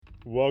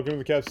Welcome to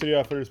the Cap City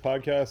Outfitters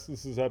podcast.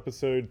 This is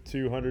episode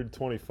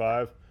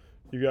 225.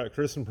 You got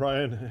Chris and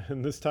Bryan,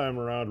 and this time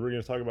around we're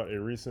going to talk about a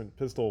recent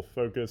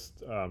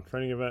pistol-focused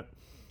training event.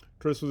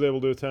 Chris was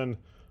able to attend.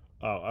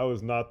 I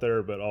was not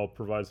there, but I'll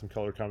provide some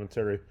color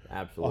commentary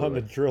on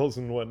the drills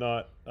and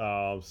whatnot.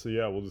 So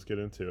yeah, we'll just get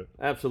into it.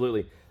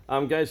 Absolutely.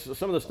 Guys,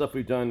 some of the stuff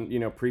we've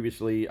done,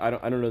 previously, I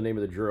don't know the name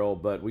of the drill,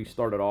 but we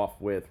started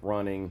off with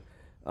running,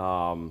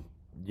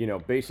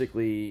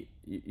 basically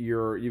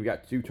you've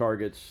got two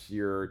targets.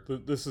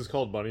 This is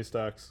called bunny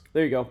stacks.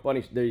 There you go,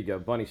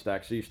 bunny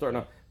stacks. So you're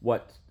starting off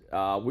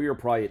we were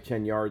probably at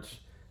 10 yards,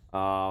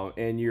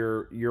 and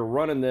you're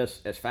running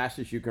this as fast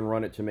as you can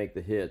run it to make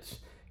the hits.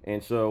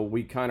 And so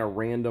we kind of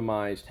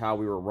randomized how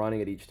we were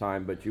running it each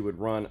time, but you would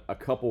run a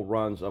couple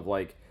runs of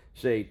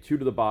say 2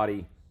 to the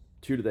body,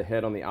 2 to the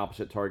head on the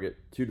opposite target,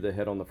 2 to the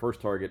head on the first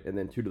target, and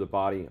then 2 to the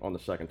body on the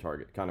second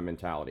target kind of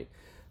mentality.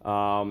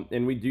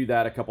 And we'd do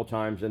that a couple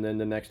times, and then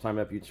the next time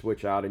up you'd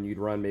switch out and you'd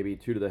run maybe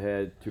 2 to the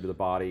head, 2 to the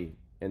body,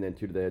 and then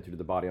 2 to the head, 2 to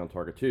the body on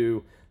target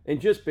 2,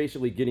 and just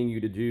basically getting you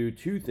to do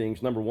two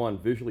things. Number one,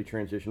 visually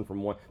transition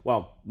from one.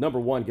 Well, number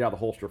one, get out of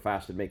the holster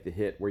fast and make the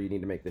hit where you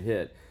need to make the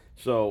hit.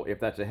 So if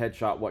that's a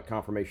headshot, what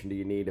confirmation do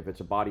you need? If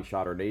it's a body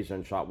shot or an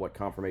A-zone shot, what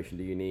confirmation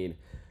do you need?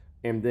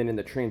 And then in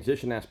the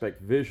transition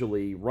aspect,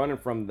 visually, running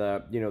from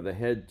the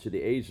head to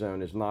the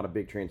A-zone is not a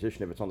big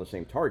transition if it's on the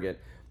same target.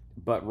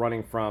 But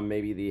running from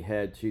maybe the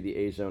head to the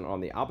A-zone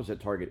on the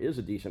opposite target is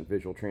a decent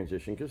visual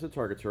transition because the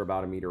targets are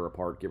about a meter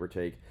apart, give or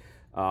take.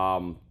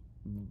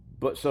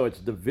 But so it's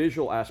the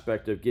visual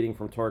aspect of getting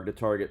from target to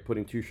target,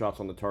 putting 2 shots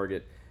on the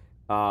target.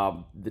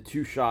 The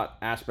 2-shot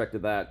aspect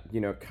of that,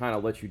 kind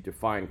of lets you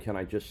define, can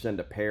I just send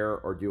a pair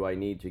or do I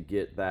need to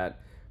get that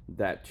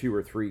 2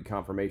 or 3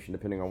 confirmation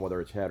depending on whether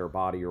it's head or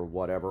body or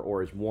whatever,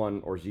 or is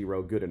 1 or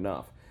 0 good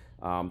enough?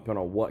 Depending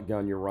on what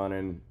gun you're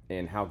running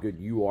and how good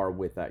you are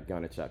with that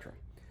gun, etc.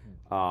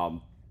 A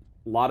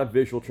lot of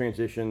visual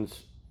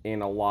transitions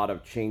and a lot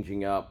of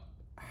changing up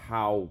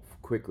how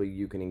quickly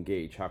you can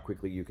engage, how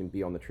quickly you can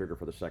be on the trigger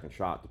for the second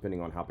shot, depending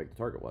on how big the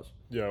target was.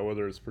 Yeah,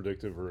 whether it's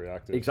predictive or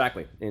reactive.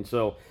 Exactly. And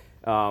so,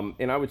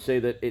 and I would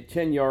say that at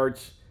 10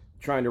 yards,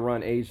 trying to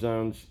run A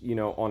zones,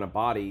 on a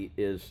body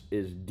is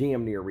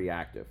damn near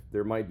reactive.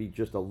 There might be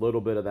just a little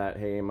bit of that.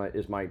 Hey,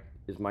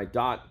 is my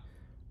dot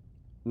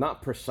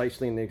not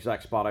precisely in the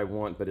exact spot I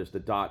want, but is the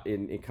dot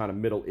in kind of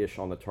middle-ish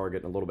on the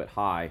target and a little bit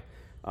high?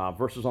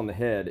 Versus on the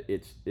head,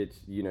 it's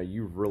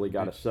you've really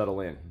got to settle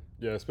in.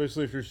 Yeah,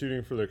 especially if you're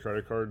shooting for the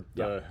credit card.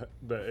 The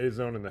A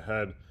zone in the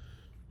head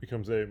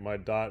becomes my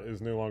dot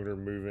is no longer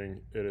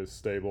moving; it is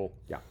stable.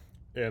 Yeah,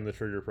 and the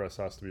trigger press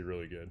has to be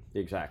really good.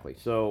 Exactly.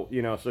 So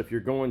so if you're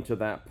going to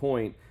that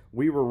point,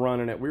 we were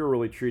running it. We were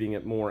really treating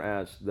it more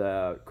as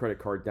the credit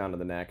card down to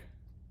the neck.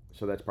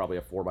 So that's probably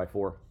a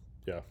 4x4.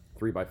 Yeah,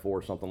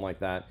 3x4, something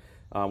like that.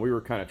 We were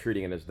kind of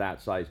treating it as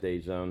that sized A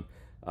zone.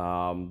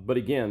 But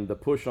again, the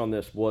push on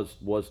this was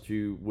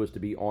to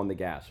be on the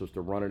gas, was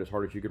to run it as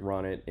hard as you could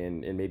run it,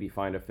 and maybe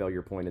find a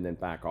failure point and then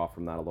back off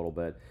from that a little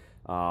bit,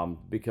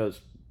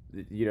 because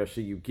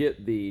so you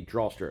get the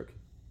draw stroke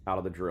out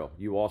of the drill.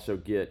 You also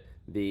get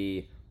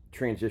the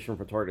transition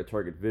from target to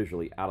target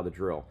visually out of the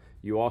drill.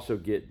 You also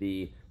get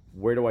the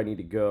where do I need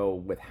to go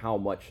with how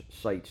much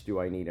sights do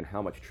I need and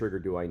how much trigger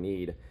do I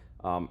need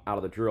out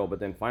of the drill. But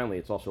then finally,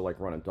 it's also like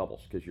running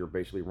doubles because you're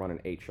basically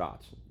running 8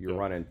 shots. You're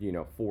running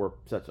 4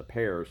 sets of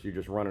pairs. You're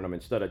just running them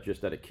instead of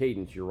just at a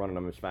cadence. You're running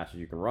them as fast as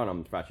you can run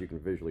them, as fast as you can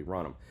visually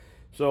run them.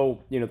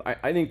 So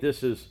I think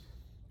this is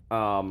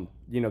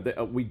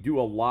we do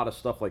a lot of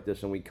stuff like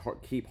this, and we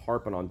keep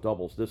harping on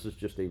doubles. This is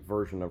just a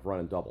version of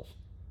running doubles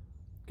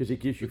because it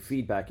gives you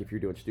feedback if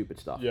you're doing stupid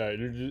stuff. Yeah,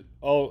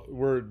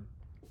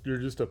 you're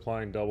just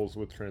applying doubles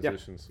with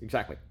transitions. Yeah,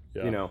 exactly.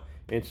 Yeah.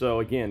 And so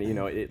again,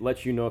 it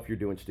lets you know if you're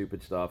doing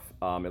stupid stuff.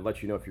 It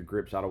lets you know if your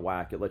grip's out of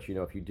whack. It lets you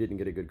know if you didn't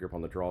get a good grip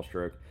on the draw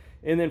stroke,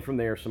 and then from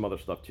there some other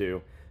stuff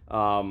too.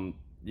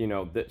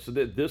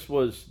 This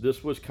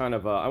was kind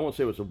of I won't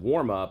say it was a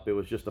warm up. It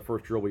was just the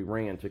first drill we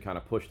ran to kind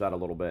of push that a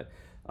little bit.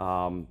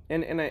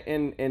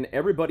 And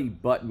everybody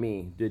but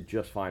me did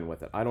just fine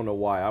with it. I don't know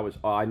why.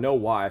 I know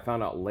why. I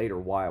found out later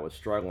why I was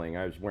struggling.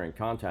 I was wearing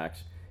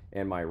contacts,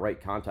 and my right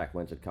contact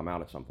lens had come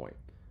out at some point.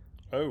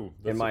 Oh,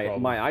 that's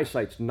and my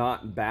eyesight's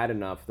not bad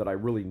enough that I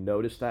really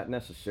noticed that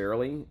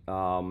necessarily.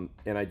 And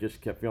I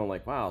just kept feeling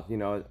like, wow,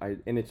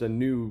 and it's a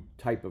new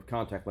type of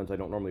contact lens I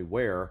don't normally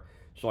wear,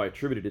 so I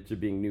attributed it to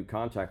being new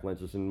contact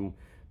lenses. And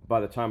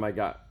by the time I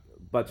got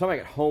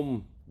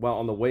home, well,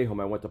 on the way home,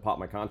 I went to pop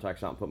my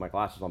contacts out and put my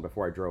glasses on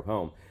before I drove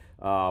home,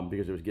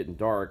 because it was getting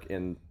dark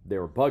and they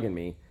were bugging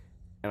me.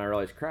 And I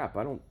realized, crap,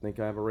 I don't think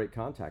I have a right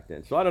contact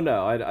in. So I don't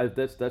know.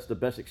 That's the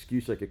best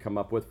excuse I could come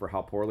up with for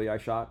how poorly I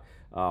shot.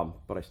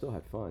 But I still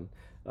had fun.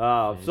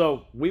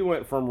 So we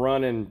went from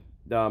running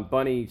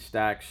bunny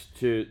stacks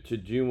to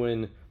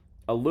doing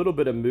a little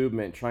bit of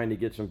movement, trying to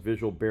get some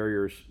visual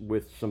barriers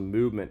with some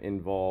movement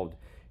involved.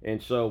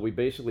 And so we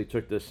basically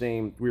took the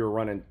same, we were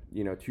running,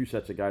 2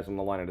 sets of guys on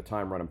the line at a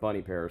time running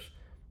bunny pairs,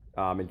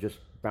 and just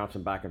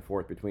bouncing back and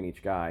forth between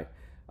each guy.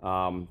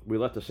 We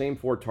left the same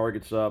 4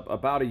 targets up,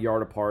 about a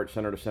yard apart,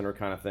 center to center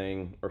kind of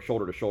thing, or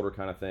shoulder to shoulder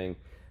kind of thing,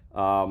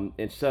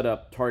 and set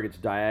up targets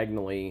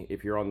diagonally.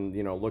 If you're on,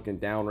 looking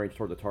downrange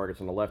toward the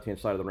targets on the left-hand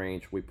side of the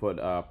range, we put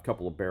a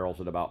couple of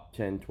barrels at about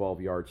 10,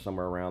 12 yards,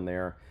 somewhere around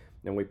there.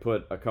 And we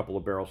put a couple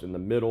of barrels in the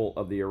middle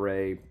of the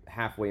array,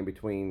 halfway in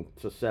between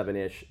to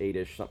 7-ish,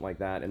 8-ish, something like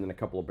that, and then a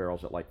couple of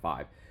barrels at like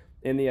 5.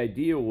 And the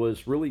idea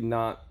was really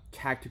not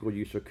tactical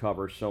use of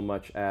cover so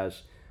much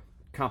as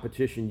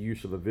competition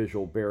use of a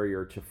visual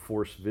barrier to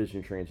force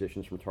vision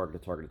transitions from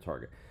target to target to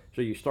target.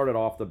 So you started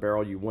off the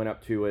barrel, you went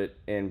up to it,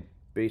 and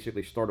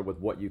basically started with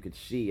what you could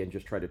see and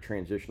just tried to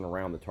transition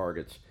around the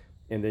targets.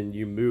 And then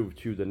you moved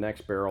to the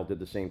next barrel, did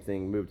the same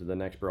thing, moved to the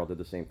next barrel, did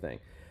the same thing.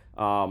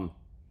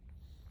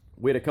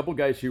 We had a couple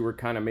guys who were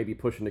kind of maybe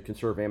pushing to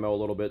conserve ammo a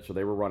little bit, so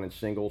they were running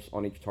singles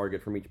on each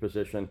target from each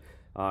position.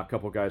 A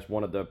couple guys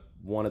wanted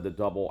the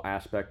double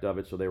aspect of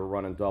it, so they were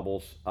running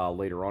doubles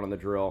later on in the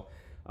drill.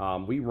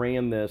 We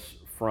ran this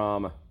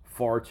from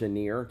far to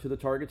near to the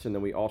targets, and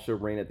then we also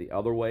ran it the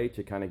other way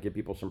to kind of give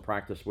people some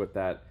practice with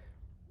that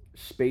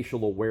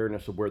spatial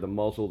awareness of where the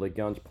muzzle of the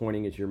gun's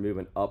pointing as you're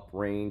moving up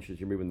range, as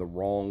you're moving the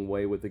wrong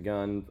way with the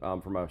gun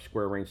from a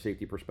square range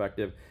safety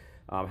perspective.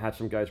 Had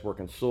some guys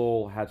working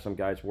sole, had some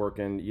guys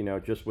working,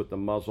 just with the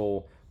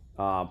muzzle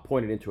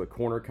pointed into a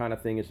corner kind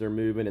of thing as they're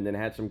moving, and then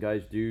had some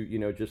guys do,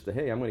 just the,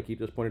 hey, I'm going to keep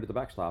this pointed to the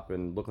backstop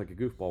and look like a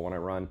goofball when I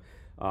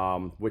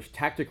run, which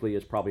tactically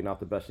is probably not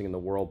the best thing in the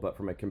world, but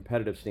from a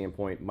competitive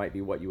standpoint might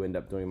be what you end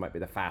up doing, might be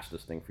the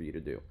fastest thing for you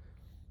to do.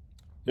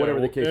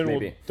 Whatever the case may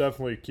be.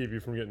 Definitely keep you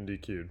from getting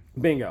DQ'd.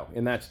 Bingo.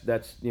 And that's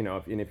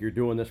if you're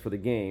doing this for the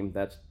game,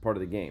 that's part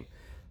of the game.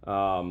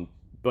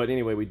 But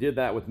anyway, we did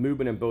that with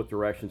movement in both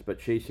directions, but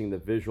chasing the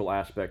visual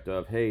aspect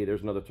of, hey,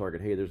 there's another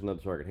target, hey, there's another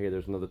target, hey,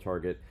 there's another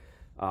target.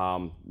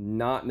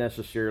 Not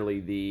necessarily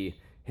the,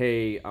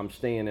 hey, I'm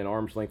staying an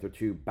arm's length or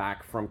two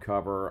back from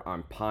cover,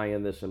 I'm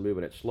pieing this and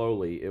moving it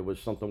slowly. It was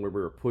something where we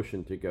were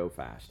pushing to go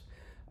fast.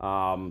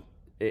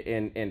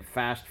 And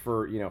fast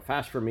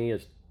for me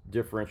is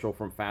differential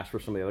from fast for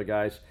some of the other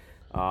guys.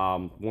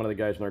 One of the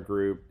guys in our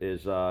group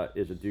is a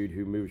dude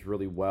who moves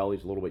really well.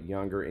 He's a little bit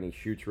younger and he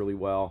shoots really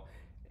well.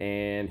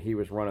 And he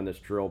was running this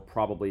drill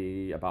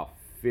probably about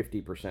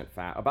 50%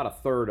 fast, about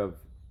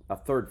a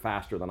third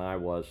faster than I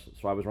was.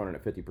 So I was running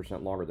at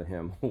 50% longer than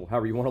him,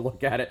 however you want to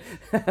look at it.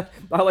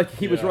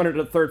 He was running at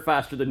a third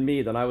faster than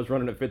me, than I was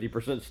running at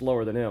 50%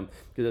 slower than him,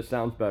 because it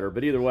sounds better.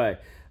 But either way,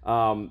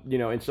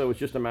 and so it's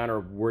just a matter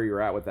of where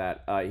you're at with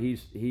that.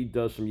 He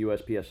does some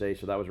USPSA,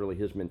 so that was really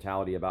his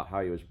mentality about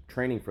how he was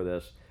training for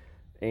this.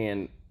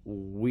 And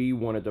we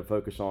wanted to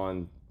focus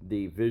on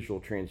the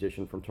visual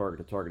transition from target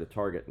to target to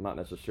target, not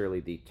necessarily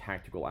the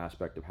tactical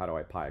aspect of how do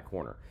I pie a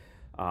corner.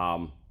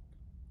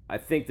 I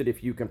think that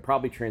if you can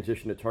probably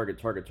transition to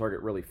target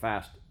really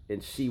fast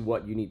and see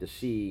what you need to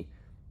see,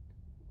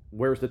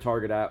 where's the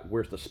target at,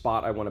 where's the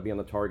spot I want to be on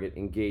the target,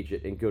 engage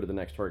it, and go to the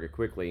next target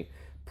quickly,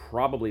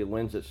 probably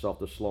lends itself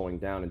to slowing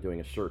down and doing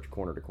a search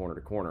corner to corner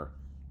to corner.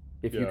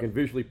 If you can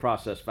visually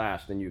process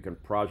fast, then you can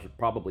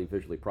probably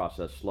visually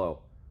process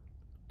slow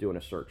doing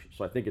a search.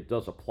 So I think it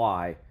does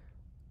apply.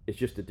 It's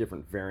just a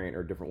different variant or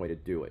a different way to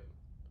do it.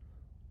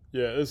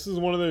 Yeah, this is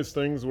one of those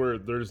things where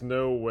there's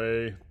no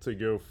way to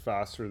go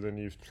faster than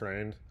you've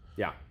trained.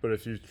 Yeah. But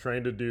if you've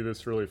trained to do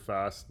this really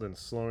fast, then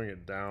slowing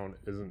it down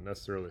isn't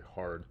necessarily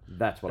hard.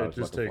 That's what I was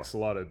looking for. It just takes a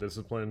lot of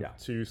discipline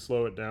to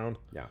slow it down.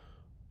 Yeah.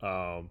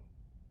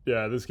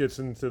 This gets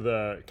into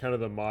the kind of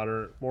the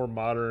more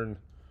modern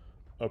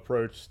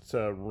approach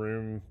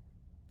to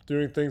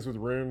doing things with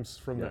rooms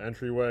from the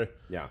entryway.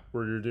 Yeah.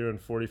 Where you're doing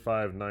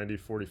 45, 90,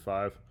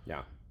 45.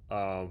 Yeah.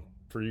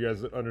 For you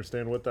guys that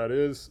understand what that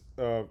is,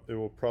 it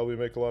will probably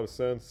make a lot of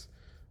sense.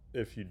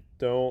 If you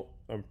don't,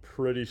 I'm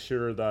pretty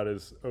sure that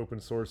is open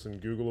source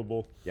and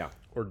Googleable. Yeah.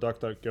 Or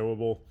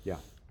DuckDuckGoable. Yeah.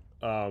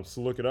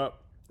 So look it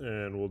up,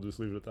 and we'll just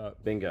leave it at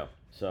that. Bingo.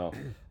 So,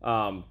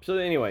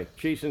 anyway,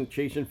 chasing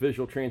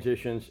visual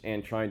transitions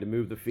and trying to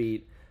move the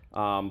feet.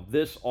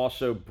 This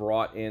also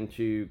brought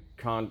into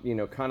kind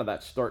of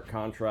that stark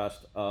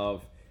contrast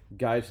of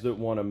guys that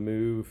want to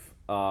move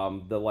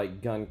the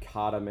like gun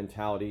kata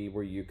mentality,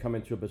 where you come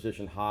into a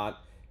position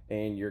hot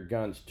and your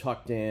gun's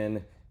tucked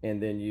in,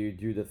 and then you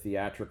do the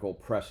theatrical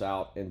press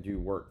out and do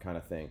work kind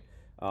of thing,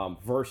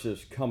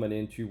 versus coming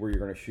into where you're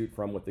going to shoot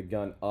from with the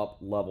gun up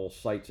level,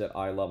 sights at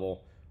eye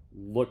level,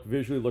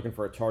 visually looking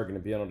for a target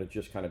and be able to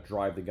just kind of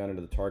drive the gun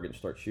into the target and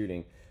start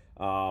shooting.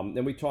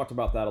 And we talked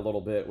about that a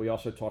little bit. We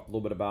also talked a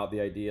little bit about the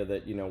idea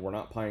that, we're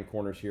not pieing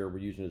corners here. We're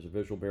using it as a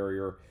visual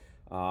barrier.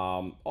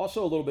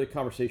 Also a little bit of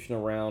conversation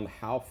around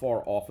how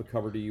far off a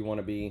cover do you want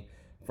to be.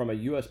 From a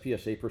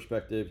USPSA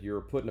perspective,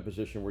 you're put in a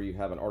position where you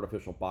have an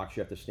artificial box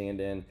you have to stand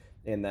in,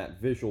 and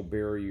that visual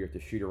barrier you have to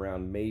shoot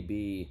around may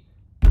be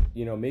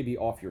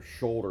off your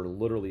shoulder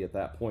literally at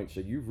that point. So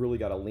you've really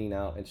got to lean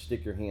out and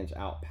stick your hands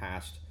out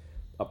past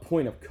a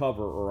point of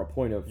cover or a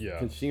point of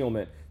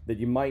concealment that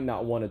you might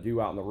not want to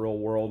do out in the real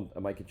world.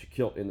 It might get you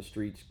killed in the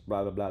streets,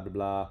 blah, blah, blah, blah,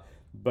 blah.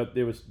 But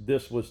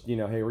this was,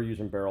 hey, we're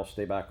using barrels,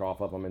 stay back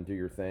off of them and do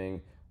your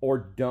thing. or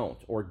don't,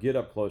 or get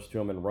up close to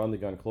them and run the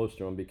gun close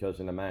to them because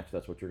in a match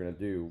that's what you're going to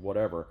do,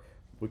 whatever.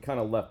 We kind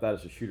of left that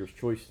as a shooter's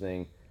choice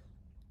thing.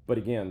 But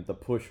again, the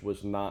push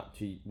was not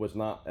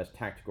as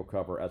tactical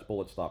cover, as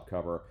bullet stop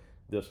cover.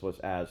 This was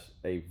as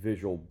a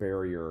visual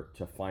barrier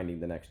to finding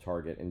the next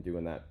target and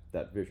doing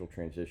that visual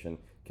transition.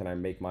 Can I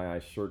make my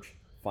eyes search,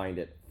 find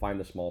it, find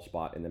the small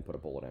spot, and then put a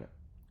bullet in it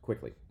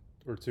quickly?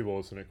 Or 2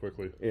 bullets in it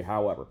quickly.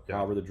 However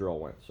the drill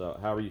went. So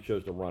however you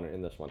chose to run it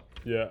in this one.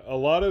 Yeah, a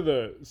lot of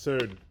so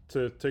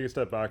to take a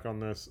step back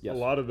on this, Yes. a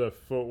lot of the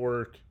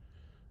footwork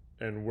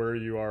and where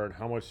you are and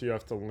how much you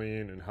have to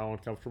lean and how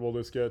uncomfortable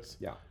this gets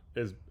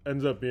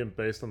ends up being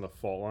based on the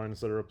fault lines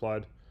that are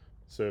applied.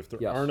 So if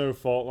there are no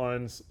fault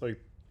lines, like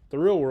the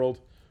real world,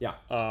 you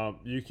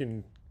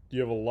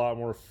have a lot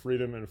more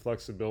freedom and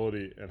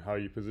flexibility in how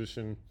you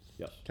position,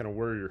 kind of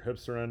where your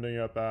hips are ending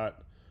up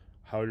at,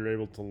 how you're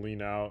able to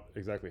lean out,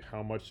 exactly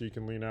how much you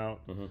can lean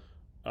out.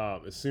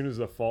 As soon as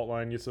the fault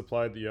line gets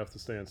applied that you have to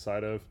stay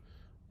inside of,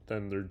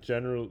 then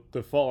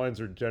the fault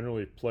lines are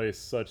generally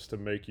placed such to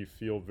make you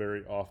feel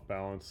very off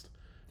balanced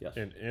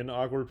and in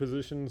awkward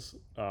positions,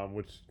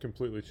 which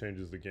completely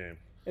changes the game.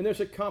 And there's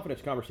a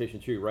confidence conversation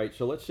too, right?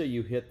 So let's say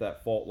you hit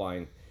that fault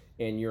line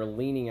and you're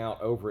leaning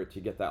out over it to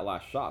get that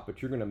last shot,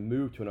 but you're going to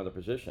move to another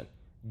position.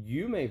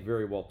 You may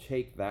very well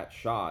take that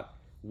shot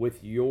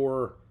with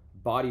your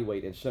body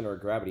weight and center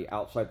of gravity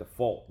outside the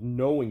fault,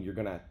 knowing you're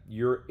taking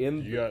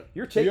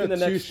the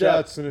next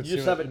step. And you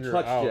just haven't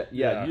touched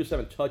yet. You just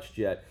haven't touched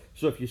yet.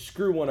 So if you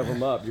screw one of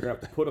them up, you're gonna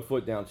have to put a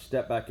foot down,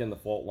 step back in the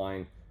fault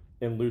line,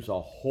 and lose a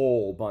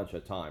whole bunch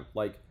of time,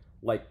 like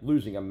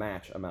losing a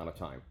match amount of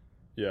time.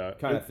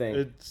 Kind of thing.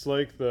 It's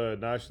like the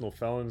National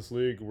Felons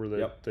League where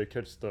they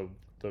catch the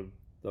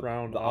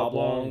round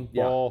oblong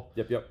ball,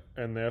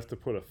 and they have to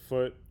put a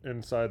foot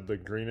inside the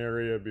green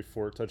area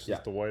before it touches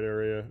the white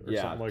area, or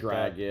something like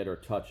drag it or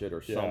touch it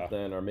or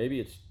something, or maybe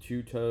it's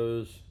 2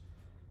 toes.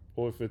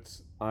 Well, if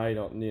it's like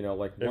if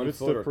 1 it's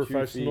foot the or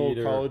professional 2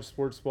 feet college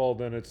sports ball,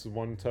 then it's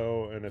 1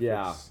 toe, and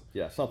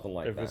if something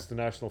like that. If it's the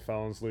National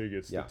Felons League,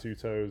 it's the 2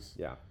 toes.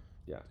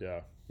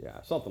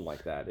 Something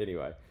like that.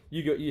 Anyway,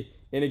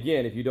 and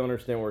again, if you don't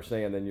understand what we're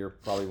saying, then you're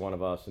probably one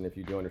of us, and if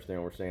you do understand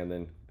what we're saying,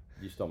 then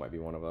you still might be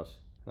one of us.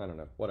 I don't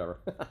know, whatever.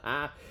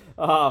 But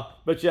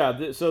when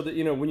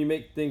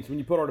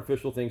you put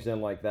artificial things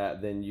in like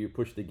that, then you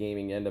push the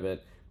gaming end of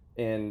it.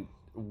 And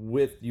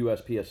with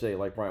USPSA,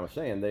 like Bryan was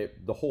saying,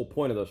 the whole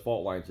point of those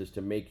fault lines is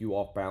to make you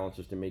off balance,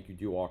 is to make you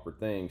do awkward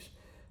things,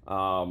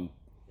 and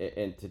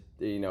to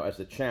as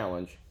a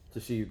challenge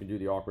to see who can do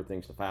the awkward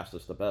things the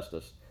fastest, the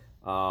bestest.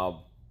 And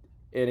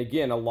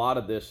again, a lot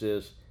of this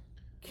is,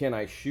 can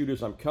I shoot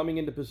as I'm coming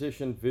into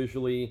position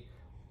visually,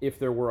 if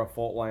there were a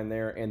fault line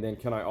there, and then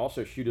can I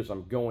also shoot as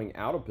I'm going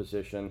out of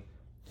position?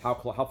 How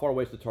far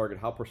away is the target?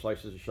 How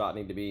precise does the shot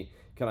need to be?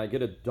 Can I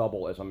get a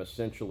double as I'm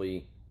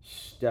essentially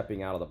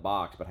stepping out of the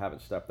box but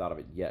haven't stepped out of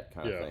it yet,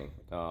 kind of thing,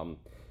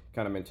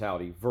 kind of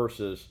mentality,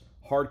 versus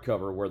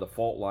hardcover where the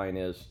fault line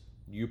is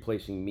you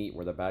placing meat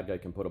where the bad guy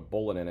can put a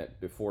bullet in it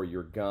before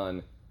your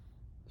gun,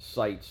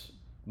 sights,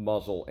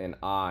 muzzle, and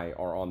eye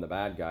are on the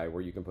bad guy,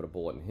 where you can put a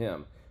bullet in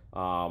him,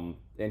 and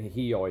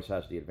he always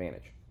has the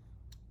advantage.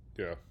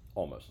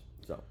 Almost.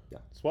 So,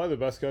 That's why the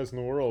best guys in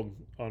the world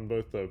on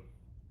both the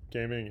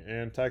gaming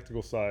and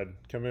tactical side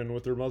come in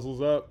with their muzzles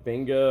up.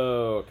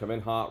 Bingo! Come in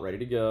hot, ready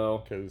to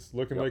go. Because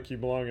looking like you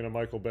belong in a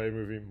Michael Bay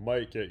movie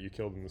might get you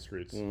killed in the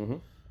streets.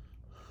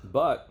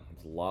 But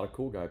it's a lot of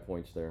cool guy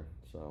points there.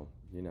 So,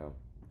 I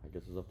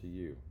guess it's up to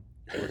you.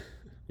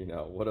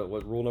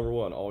 What rule number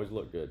 1? Always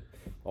look good.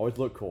 Always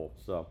look cool.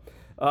 So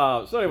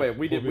anyway,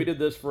 we did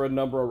this for a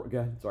number of.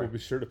 Sorry. We'll be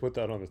sure to put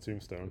that on the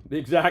tombstone.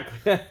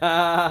 Exactly.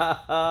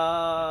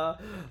 I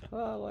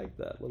like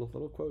that little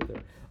quote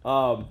there.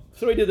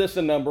 So we did this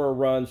a number of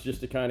runs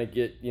just to kind of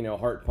get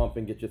heart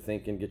pumping, get you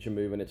thinking, get you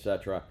moving,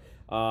 etc.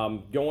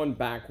 Going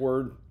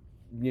backward,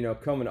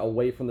 coming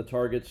away from the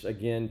targets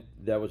again.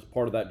 That was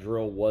part of that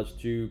drill, was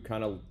to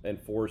kind of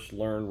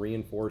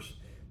reinforce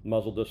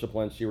muzzle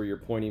discipline, see where you're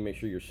pointing, make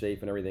sure you're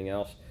safe and everything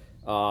else.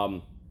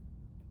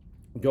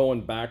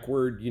 Going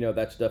backward,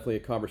 that's definitely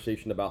a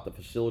conversation about the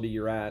facility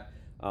you're at,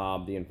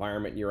 the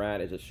environment you're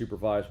at. Is it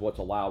supervised? What's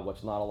allowed?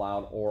 What's not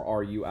allowed? Or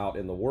are you out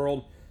in the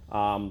world?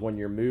 When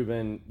you're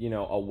moving,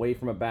 away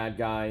from a bad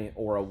guy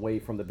or away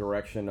from the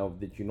direction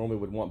that you normally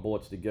would want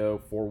bullets to go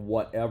for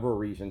whatever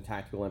reason,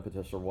 tactical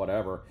impetus or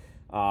whatever.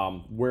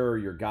 Where are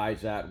your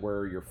guys at? Where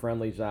are your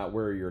friendlies at?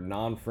 Where are your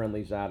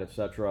non-friendlies at,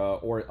 etc.?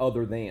 Or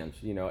other thans,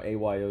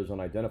 AYOs,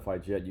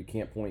 unidentified yet. You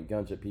can't point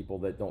guns at people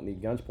that don't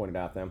need guns pointed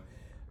at them.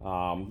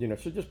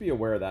 So just be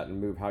aware of that and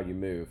move how you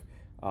move.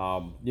 A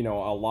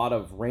lot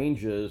of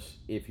ranges,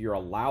 if you're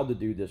allowed to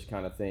do this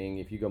kind of thing,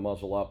 if you go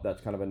muzzle up, that's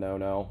kind of a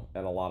no-no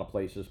at a lot of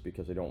places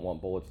because they don't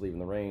want bullets leaving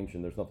the range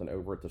and there's nothing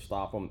over it to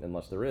stop them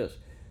unless there is.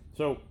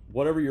 So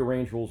whatever your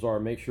range rules are,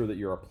 make sure that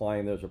you're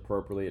applying those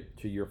appropriately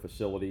to your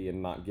facility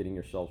and not getting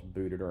yourselves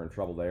booted or in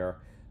trouble there.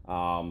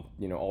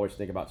 Always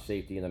think about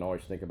safety, and then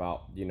always think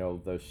about,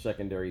 those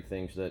secondary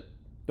things that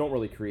don't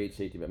really create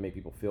safety but make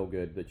people feel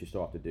good that you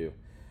still have to do.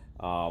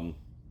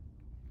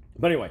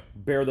 But anyway,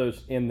 bear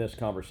those in this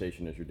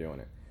conversation as you're doing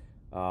it.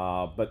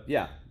 But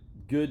yeah,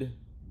 good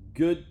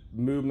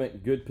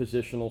movement, good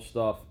positional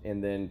stuff,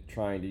 and then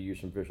trying to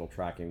use some visual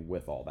tracking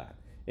with all that.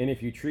 And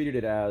if you treated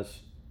it as,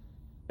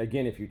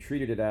 again, if you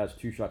treated it as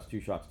 2 shots, 2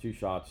 shots, 2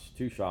 shots,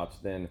 2 shots,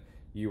 then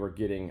you are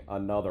getting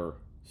another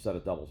set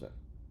of doubles in.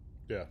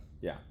 Yeah.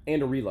 Yeah,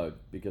 and a reload,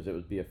 because it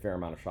would be a fair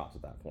amount of shots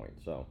at that point.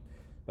 So,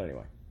 but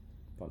anyway,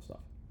 fun stuff.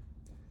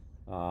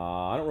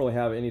 I don't really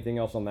have anything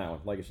else on that one.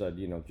 Like I said,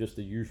 just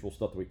the usual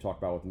stuff that we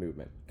talked about with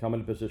movement. Come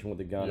into position with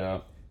the gun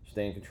up,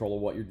 stay in control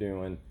of what you're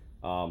doing,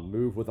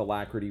 move with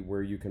alacrity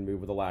where you can move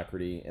with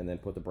alacrity, and then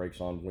put the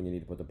brakes on when you need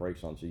to put the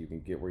brakes on so you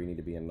can get where you need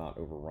to be and not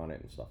overrun it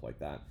and stuff like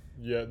that.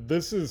 Yeah,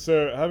 this is,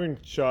 so having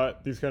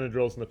shot these kind of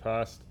drills in the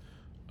past,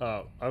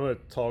 I'm a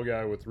tall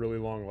guy with really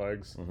long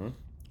legs.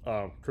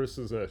 Chris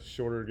is a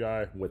shorter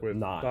guy with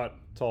not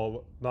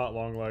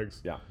long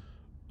legs. Yeah.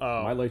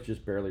 My legs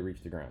just barely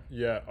reach the ground.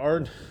 Yeah,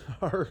 our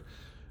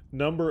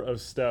number of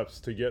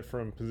steps to get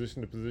from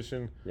position to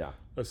position,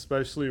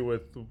 especially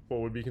with what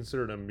would be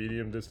considered a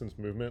medium distance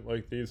movement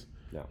like these,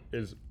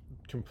 is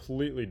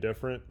completely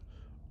different.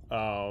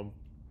 For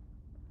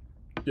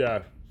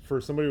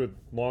somebody with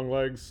long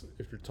legs,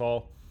 if you're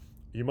tall,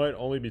 you might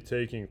only be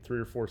taking 3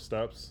 or 4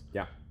 steps.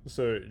 Yeah.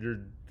 So you're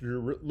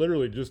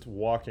literally just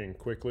walking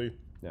quickly.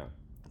 Yeah.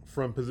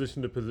 From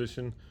position to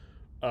position,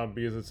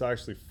 because it's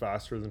actually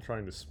faster than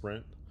trying to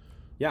sprint.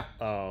 Yeah.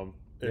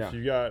 If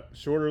you got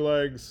shorter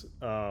legs,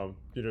 now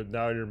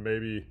you're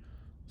maybe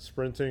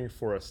sprinting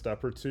for a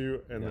step or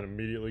two and then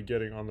immediately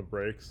getting on the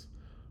brakes.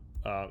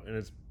 And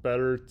it's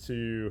better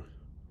to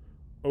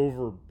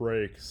over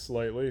brake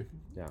slightly,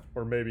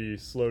 or maybe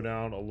slow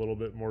down a little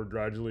bit more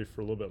gradually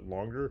for a little bit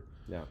longer,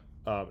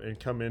 and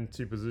come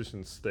into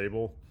position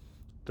stable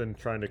than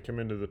trying to come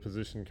into the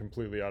position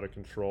completely out of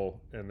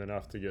control and then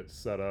have to get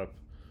set up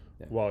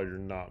while you're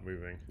not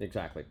moving.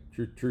 Exactly.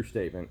 True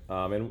statement.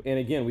 And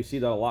again, we see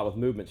that a lot with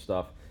movement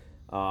stuff.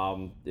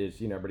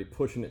 Is everybody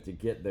pushing it to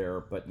get there,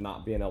 but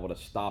not being able to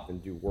stop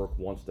and do work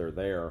once they're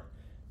there,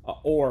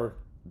 or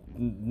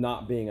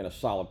not being in a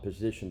solid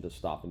position to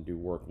stop and do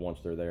work once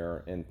they're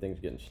there, and things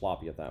getting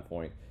sloppy at that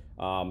point.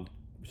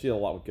 See that a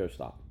lot with Go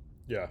Stop.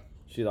 Yeah.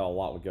 See that a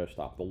lot with Go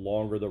Stop. The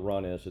longer the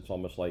run is, it's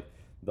almost like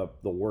the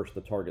worse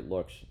the target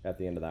looks at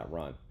the end of that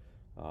run,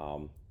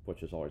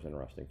 which is always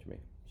interesting to me.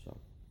 So,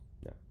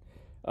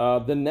 yeah.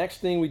 The next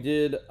thing we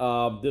did,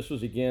 this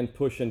was again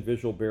push and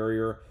visual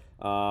barrier.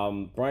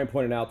 Bryan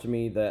pointed out to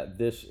me that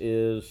this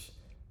is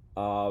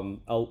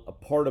a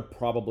part of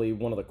probably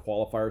one of the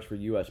qualifiers for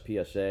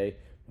USPSA,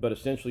 but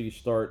essentially you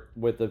start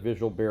with the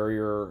visual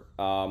barrier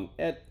and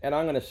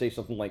I'm going to say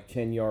something like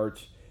 10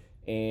 yards,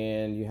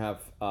 and you have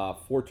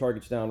 4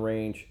 targets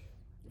downrange.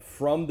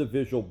 From the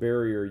visual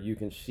barrier, you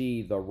can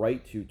see the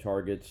right 2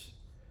 targets,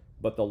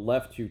 but the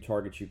left 2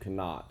 targets you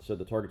cannot. So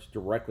the targets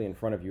directly in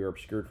front of you are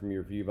obscured from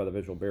your view by the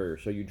visual barrier.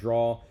 So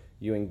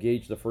you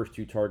engage the first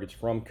 2 targets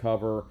from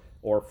cover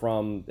or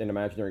from an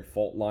imaginary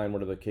fault line,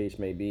 whatever the case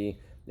may be.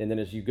 And then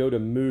as you go to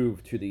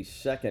move to the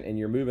second, and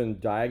you're moving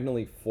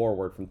diagonally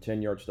forward from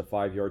 10 yards to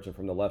 5 yards and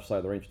from the left side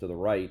of the range to the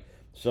right.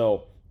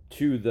 So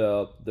to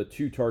the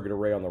 2 target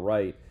array on the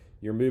right,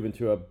 you're moving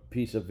to a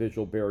piece of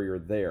visual barrier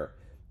there.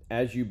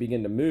 As you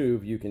begin to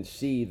move, you can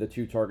see the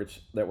 2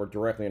 targets that were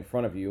directly in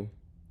front of you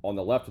on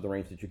the left of the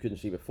range that you couldn't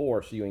see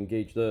before, so you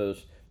engage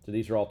those. So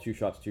these are all 2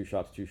 shots, 2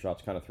 shots, 2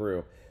 shots kind of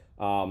through.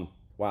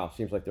 Wow,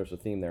 seems like there's a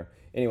theme there.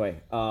 Anyway,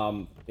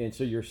 and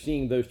so you're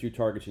seeing those 2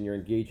 targets and you're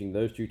engaging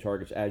those 2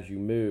 targets as you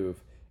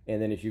move.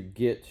 And then as you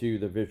get to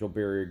the visual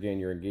barrier again,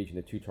 you're engaging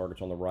the 2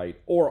 targets on the right,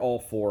 or all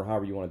 4,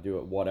 however you want to do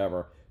it,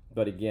 whatever.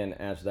 But again,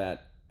 as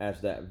that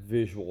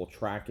visual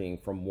tracking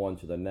from one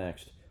to the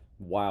next,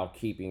 while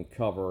keeping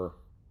cover,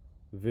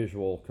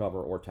 visual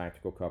cover or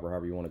tactical cover,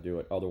 however you want to do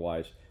it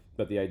otherwise.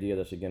 But the idea of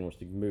this again was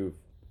to move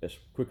as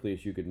quickly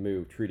as you could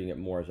move, treating it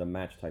more as a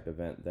match type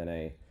event than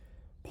a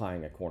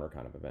pieing a corner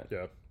kind of event.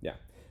 Yeah.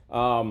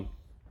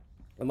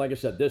 And like I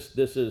said, this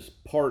is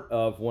part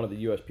of one of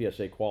the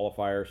USPSA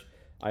qualifiers.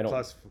 I don't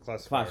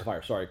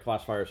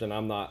classifiers, and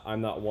I'm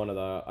not one of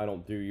the, I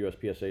don't do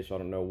USPSA, so I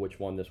don't know which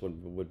one this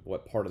would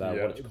what part of that,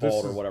 what it's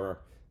called or whatever.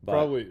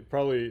 But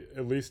probably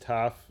at least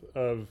half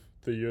of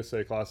the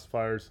USA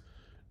classifiers,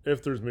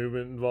 if there's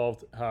movement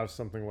involved, have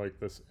something like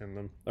this in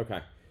them. Okay.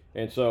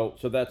 And so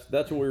that's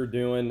what we were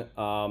doing.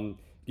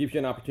 Gives you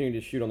an opportunity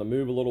to shoot on the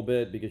move a little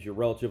bit because you're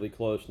relatively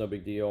close, no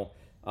big deal.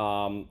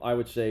 I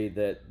would say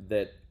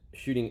that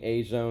shooting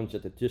A zones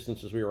at the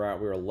distances we were at,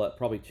 we were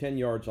probably 10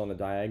 yards on the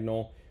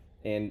diagonal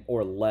and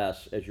or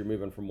less as you're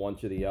moving from one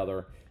to the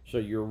other. So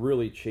you're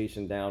really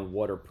chasing down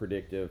what are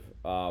predictive.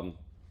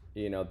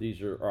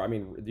 These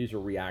are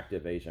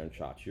reactive A zone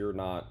shots. You're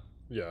not.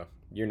 Yeah.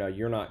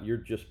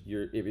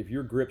 If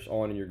your grip's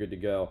on and you're good to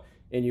go,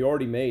 and you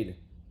already made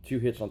 2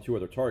 hits on 2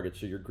 other targets,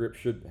 so your grip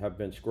should have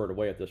been squared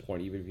away at this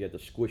point, even if you had to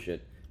squish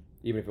it,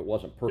 even if it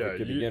wasn't perfect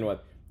to begin with,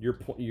 you're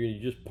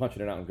just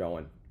punching it out and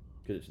going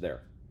because it's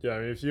there. Yeah, I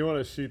mean, if you want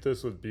to shoot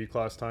this with B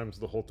class times,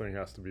 the whole thing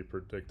has to be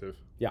predictive.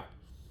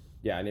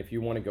 Yeah, and if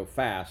you want to go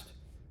fast,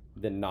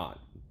 than not,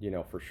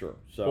 for sure.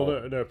 Well,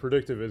 So no,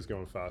 predictive is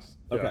going fast.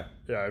 okay,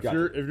 Yeah. If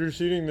gotcha. you're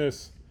shooting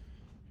this,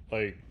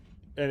 like,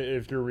 and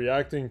if you're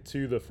reacting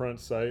to the front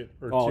sight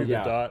or Oh to the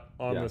yeah, dot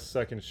on yeah, the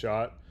second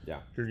shot, yeah.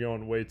 you're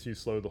going way too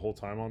slow the whole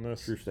time on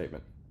this. True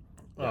statement.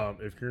 Yeah.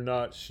 If you're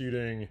not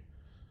shooting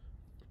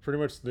pretty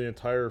much the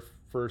entire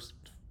first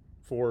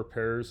 4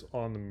 pairs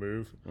on the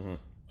move, Mm-hmm.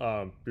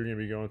 You're gonna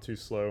be going too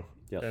slow.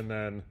 Yes. And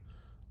then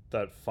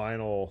the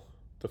final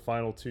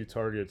 2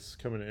 targets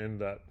coming in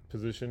that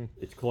position.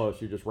 It's close.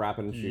 You're just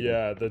wrapping and shooting.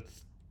 Yeah,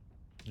 that's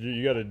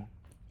you got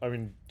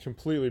to,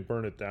 completely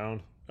burn it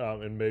down,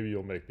 and maybe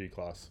you'll make B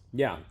class.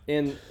 Yeah,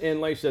 and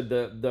like I said,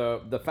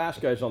 the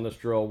fast guys on this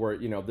drill, where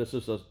this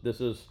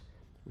is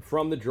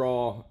from the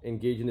draw,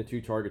 engaging the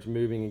 2 targets,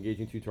 moving,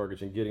 engaging 2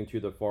 targets, and getting to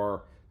the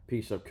far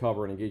piece of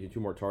cover and engaging 2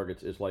 more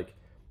targets is like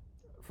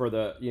for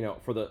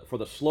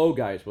the slow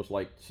guys was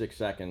like 6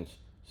 seconds,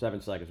 7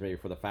 seconds maybe.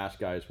 For the fast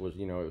guys was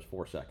it was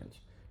 4 seconds.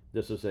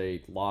 This is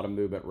a lot of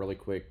movement, really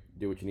quick.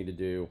 Do what you need to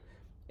do,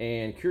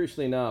 and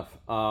curiously enough,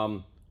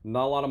 not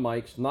a lot of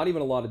mics, not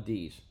even a lot of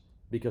Ds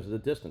because of the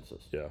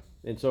distances. Yeah.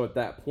 And so at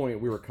that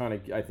point, we were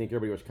I think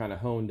everybody was kind of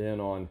honed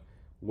in on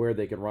where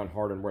they could run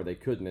hard and where they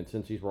couldn't. And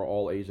since these were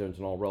all A zones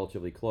and all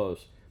relatively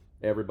close,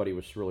 everybody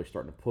was really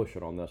starting to push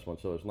it on this one.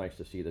 So it was nice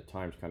to see the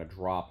times kind of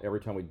drop.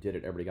 Every time we did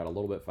it, everybody got a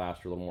little bit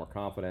faster, a little more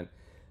confident.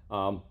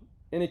 And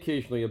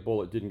occasionally a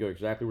bullet didn't go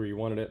exactly where you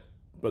wanted it,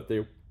 but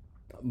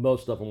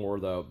most of them were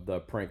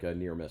the Pranka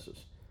near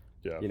misses.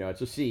 Yeah.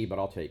 It's a C, but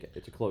I'll take it.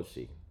 It's a close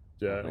C.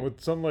 Yeah, and with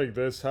something like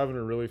this, having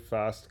a really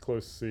fast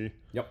close C,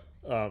 Yep.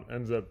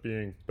 Ends up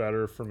being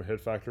better from a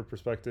hit factor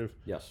perspective.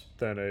 Yes.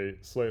 Than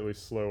a slightly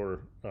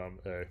slower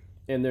A.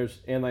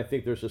 And I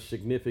think there's a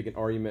significant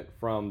argument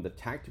from the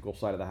tactical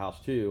side of the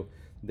house too,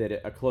 that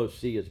a close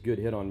C is good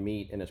hit on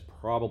meat and is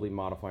probably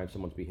modifying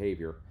someone's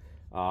behavior,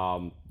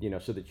 so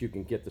that you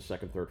can get the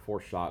second, third,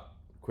 fourth shot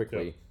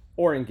quickly, Yep.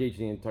 or engage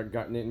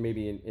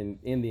maybe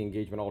in the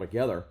engagement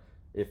altogether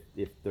if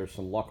there's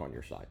some luck on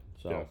your side.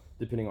 So Yeah.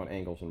 depending on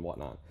angles and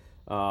whatnot.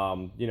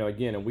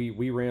 Again, and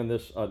we ran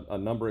this a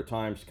number of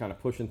times, kind of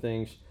pushing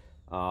things,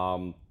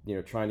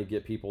 trying to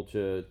get people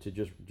to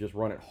just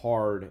run it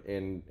hard,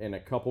 and a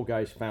couple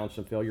guys found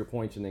some failure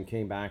points and then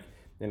came back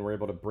and were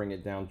able to bring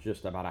it down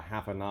just about a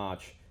half a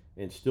notch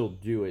and still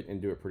do it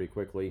pretty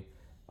quickly.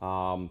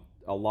 A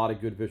lot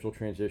of good visual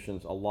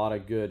transitions, a lot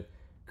of good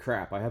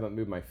crap. I haven't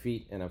moved my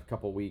feet in a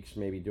couple weeks,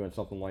 maybe doing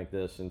something like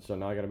this, and so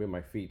now I got to move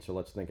my feet. So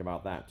let's think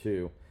about that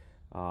too.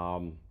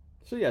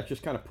 So yeah,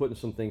 just kind of putting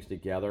some things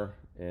together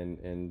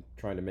and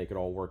trying to make it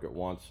all work at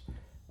once.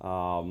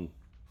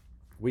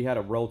 We had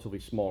a relatively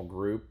small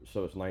group,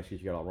 so it's nice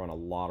because you got to run a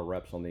lot of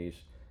reps on these.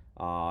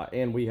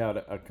 And we had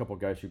a couple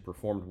guys who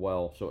performed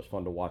well, so it's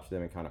fun to watch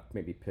them and kind of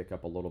maybe pick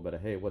up a little bit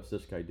of, hey, what's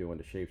this guy doing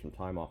to shave some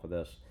time off of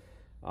this?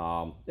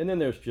 And then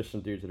there's just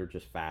some dudes that are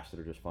just fast that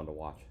are just fun to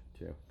watch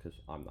too, because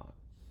I'm not.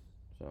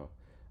 So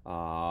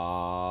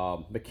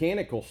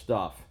mechanical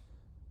stuff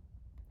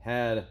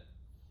had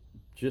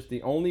just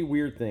the only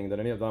weird thing that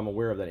I'm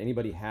aware of that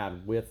anybody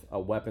had with a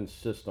weapon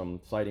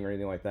system, sighting or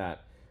anything like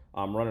that.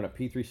 I'm running a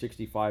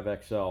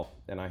P365 XL,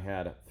 and I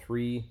had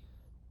 3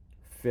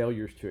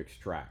 failures to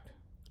extract.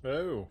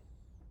 Oh.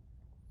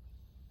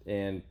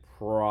 And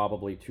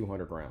probably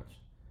 200 rounds.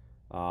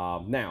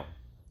 Now,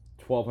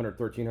 1,200,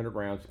 1,300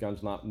 rounds,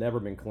 gun's never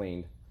been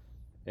cleaned,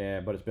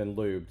 but it's been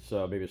lubed,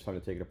 so maybe it's time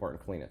to take it apart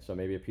and clean it. So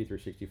maybe a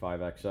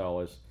P365 XL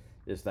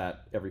is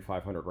that every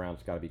 500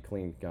 rounds got to be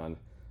cleaned gun,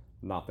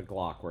 not the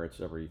Glock where it's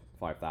every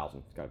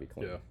 5,000. It's got to be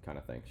clean, kind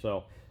of thing.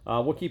 So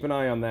we'll keep an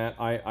eye on that.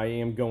 I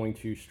am going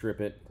to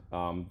strip it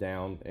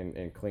down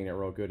and clean it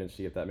real good and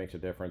see if that makes a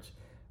difference.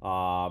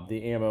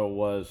 The ammo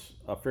was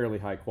a fairly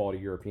high quality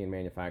European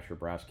manufacturer,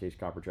 brass case,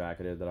 copper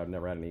jacketed, that I've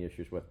never had any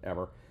issues with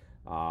ever,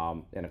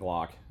 and a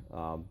Glock.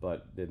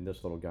 But in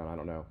this little gun, I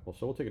don't know. Well,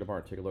 so we'll take it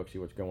apart and take a look, see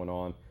what's going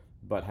on.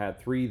 But had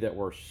 3 that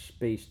were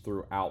spaced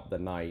throughout the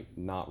night,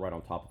 not right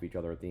on top of each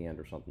other at the end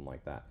or something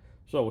like that.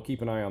 So we'll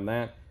keep an eye on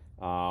that.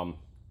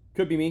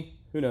 Could be me,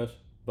 who knows?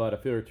 But a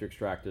failure to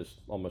extract is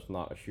almost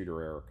not a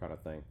shooter error kind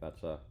of thing.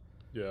 That's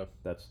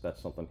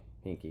something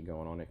hinky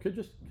going on. It could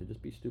just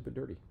be stupid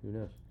dirty. Who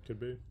knows? Could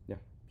be. Yeah.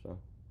 So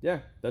yeah,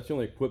 that's the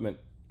only equipment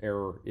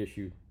error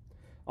issue.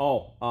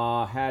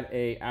 Had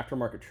a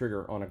aftermarket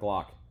trigger on a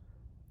Glock.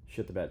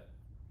 Shit the bed.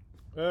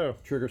 Oh.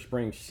 Trigger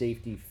spring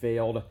safety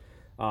failed.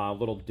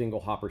 Little dingle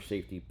hopper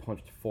safety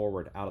punched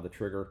forward out of the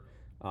trigger.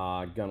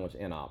 Gun was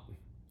in-op.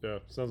 Yeah,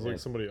 sounds like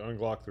somebody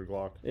unglocked their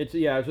Glock. It's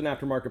an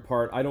aftermarket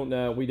part. I don't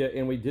know. We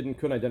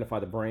couldn't identify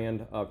the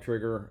brand of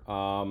trigger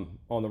on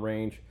the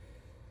range.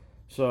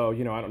 So,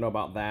 I don't know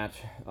about that.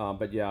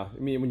 But yeah, I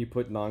mean, when you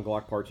put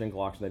non-Glock parts in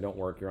Glocks and they don't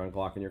work, you're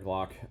unglocking your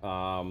Glock.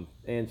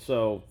 And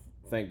so,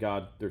 thank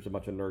God, there's a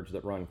bunch of nerds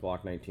that run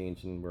Glock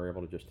 19s, and we're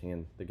able to just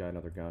hand the guy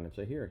another gun and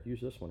say, here,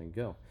 use this one and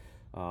go.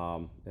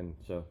 And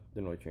so,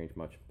 didn't really change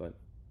much. But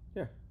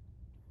yeah,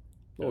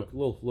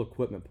 little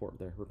equipment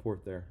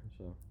report there.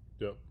 So,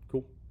 yep,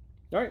 cool.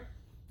 All right.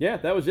 Yeah,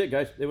 that was it,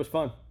 guys. It was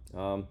fun.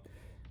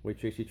 We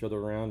chased each other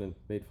around and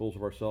made fools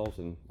of ourselves,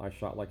 and I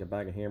shot like a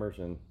bag of hammers,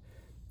 and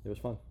It was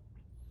fun.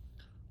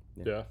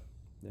 Yeah.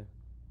 Yeah.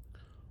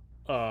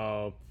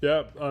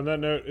 Yeah. On that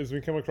note, as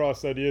we come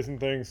across ideas and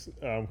things,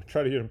 we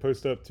try to get them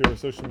posted up to our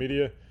social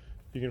media.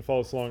 You can follow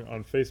us along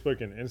on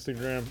Facebook and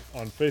Instagram.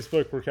 On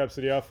Facebook, we're Cap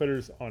City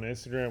Outfitters. On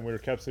Instagram, we're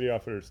Cap City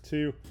Outfitters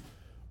 2.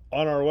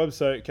 On our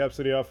website,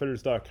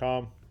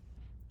 capcityoutfitters.com,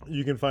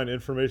 you can find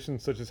information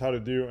such as how to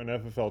do an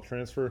FFL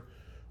transfer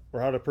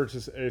or how to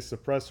purchase a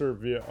suppressor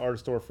via our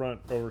storefront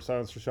over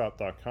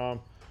silencershop.com.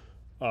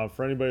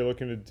 For anybody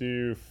looking to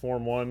do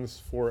Form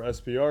 1s for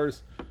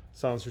SBRs,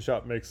 Silencer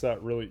Shop makes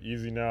that really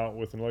easy now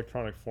with an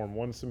electronic Form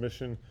 1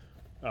 submission.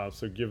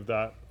 So give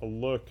that a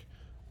look.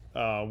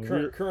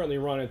 Currently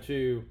running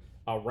to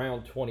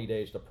around 20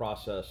 days to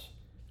process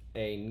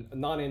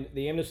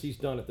the amnesty's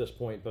done at this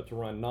point, but to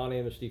run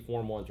non-amnesty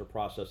Form 1s are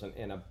processed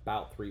in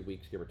about 3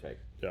 weeks, give or take.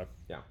 Yeah.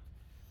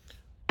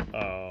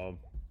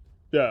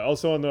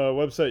 Also on the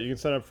website, you can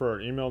sign up for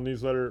our email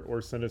newsletter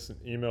or send us an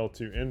email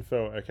to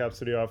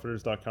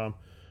info@capcityoutfitters.com.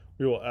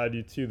 We will add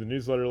you to the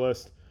newsletter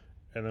list.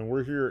 And then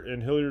we're here in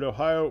Hilliard,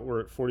 Ohio. We're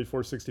at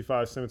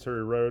 4465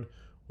 Cemetery Road.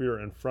 We are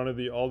in front of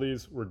the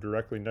Aldi's. We're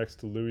directly next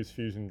to Louis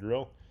Fusion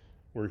Grill.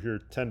 We're here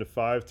 10 to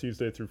 5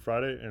 Tuesday through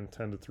Friday and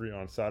 10 to 3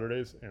 on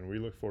Saturdays. And we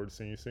look forward to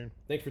seeing you soon.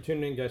 Thanks for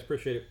tuning in, guys.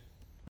 Appreciate it.